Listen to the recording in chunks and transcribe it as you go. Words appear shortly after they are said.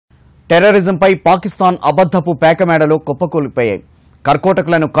టెర్రరిజంపై పాకిస్తాన్ అబద్ధపు పేకమేడలో కుప్పకూలిపోయాయి.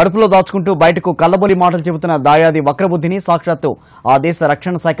 కర్కోటకులను కడుపులో దాచుకుంటూ బయటకు కల్లబొలి మాటలు చెబుతున్న దాయాది వక్రబుద్ధిని సాక్షాత్తు ఆ దేశ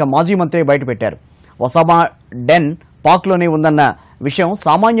రక్షణ శాఖ మాజీ మంత్రి బయటపెట్టారు. ఒసామా డెన్ పాక్లోనే ఉందన్న విషయం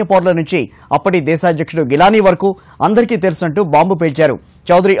సామాన్య పౌరుల నుంచి అప్పటి దేశాధ్యక్షుడు గిలానీ వరకు అందరికీ తెలుసంటూ బాంబు పేల్చారు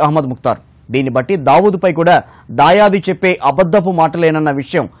చౌదరి అహ్మద్ ముఖ్తార్. దీన్ని బట్టి దావూద్పై కూడా దాయాది చెప్పే అబద్ధపు మాటలేనన్న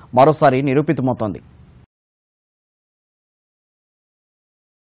విషయం మరోసారి నిరూపితమవుతోంది.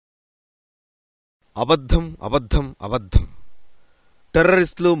 అబద్ధం అబద్ధం అబద్ధం.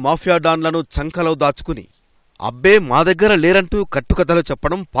 టెర్రరిస్టులు మాఫియా డాన్లను చంకలో దాచుకుని అబ్బే మా దగ్గర లేరంటూ కట్టుకథలు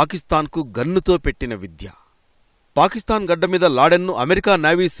చెప్పడం పాకిస్తాన్కు గన్నుతో పెట్టిన విద్య. పాకిస్తాన్ గడ్డ మీద లాడెన్ను అమెరికా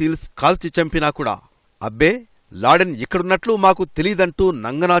నేవీ సీల్స్ కాల్చి చంపినా కూడా అబ్బే లాడెన్ ఇక్కడున్నట్లు మాకు తెలీదంటూ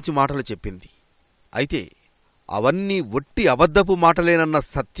నంగనాచి మాటలు చెప్పింది. అయితే అవన్నీ ఒట్టి అబద్ధపు మాటలేనన్న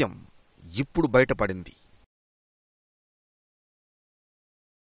సత్యం ఇప్పుడు బయటపడింది.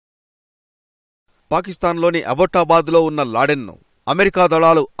 పాకిస్తాన్లోని అబోటాబాద్లో ఉన్న లాడెన్ను అమెరికా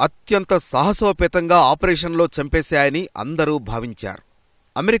దళాలు అత్యంత సాహసోపేతంగా ఆపరేషన్లో చంపేశాయని అందరూ భావించారు.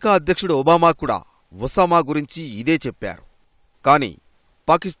 అమెరికా అధ్యక్షుడు ఒబామా కూడా ఒసామా గురించి ఇదే చెప్పారు. కాని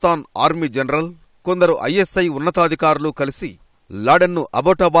పాకిస్తాన్ ఆర్మీ జనరల్, కొందరు ఐఎస్ఐ ఉన్నతాధికారులు కలిసి లాడెన్ను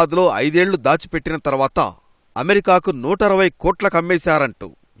అబోటాబాద్లో 5 ఏళ్లు దాచిపెట్టిన తర్వాత అమెరికాకు 160 కోట్లకమ్మేశారంటూ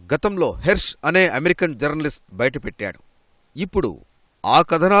గతంలో హెర్ష్ అనే అమెరికన్ జర్నలిస్ట్ బయటపెట్టాడు. ఇప్పుడు ఆ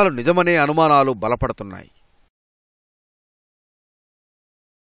కథనాలు నిజమనే అనుమానాలు బలపడుతున్నాయి.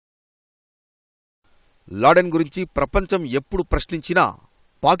 లాడెన్ గురించి ప్రపంచం ఎప్పుడు ప్రశ్నించినా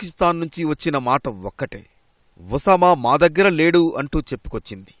పాకిస్తాన్ నుంచి వచ్చిన మాట ఒక్కటే, ఒసామా మా దగ్గర లేడు అంటూ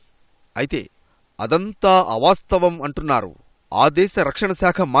చెప్పుకొచ్చింది. అయితే అదంతా అవాస్తవం అంటున్నారు ఆ దేశ రక్షణ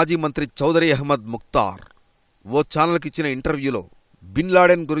శాఖ మాజీ మంత్రి చౌదరి అహ్మద్ ముఖ్తార్. ఓ ఛానల్కిచ్చిన ఇంటర్వ్యూలో బిన్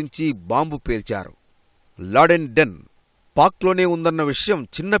లాడెన్ గురించి బాంబు పేల్చారు. లాడెన్ డెన్ పాక్లోనే ఉందన్న విషయం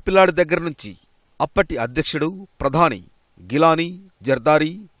చిన్నపిల్లాడి దగ్గరనుంచి అప్పటి అధ్యక్షుడు, ప్రధాని, గిలానీ,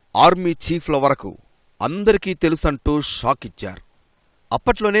 జర్దారీ, ఆర్మీ చీఫ్ల వరకు అందరికీ తెలుసంటూ షాక్ ఇచ్చారు.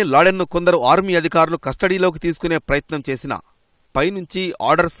 అప్పట్లోనే లాడెన్ను కొందరు ఆర్మీ అధికారులు కస్టడీలోకి తీసుకునే ప్రయత్నం చేసినా పైనుంచి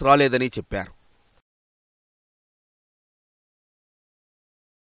ఆర్డర్స్ రాలేదని చెప్పారు.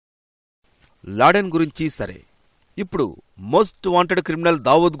 లాడెన్ గురించి సరే, ఇప్పుడు మోస్ట్ వాంటెడ్ క్రిమినల్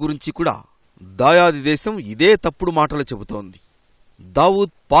దావూద్ గురించి కూడా దాయాది దేశం ఇదే తప్పుడు మాటలు చెబుతోంది.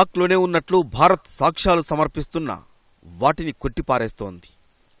 దావూద్ పాక్లోనే ఉన్నట్లు భారత్ సాక్ష్యాలు సమర్పిస్తున్నా వాటిని కొట్టిపారేస్తోంది.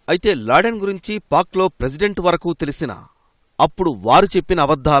 అయితే లాడెన్ గురించి పాక్లో ప్రెసిడెంట్ వరకు తెలిసినా అప్పుడు వారు చెప్పిన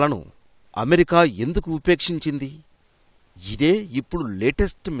అబద్ధాలను అమెరికా ఎందుకు ఉపేక్షించింది? ఇదే ఇప్పుడు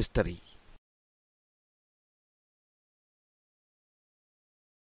లేటెస్ట్ మిస్టరీ.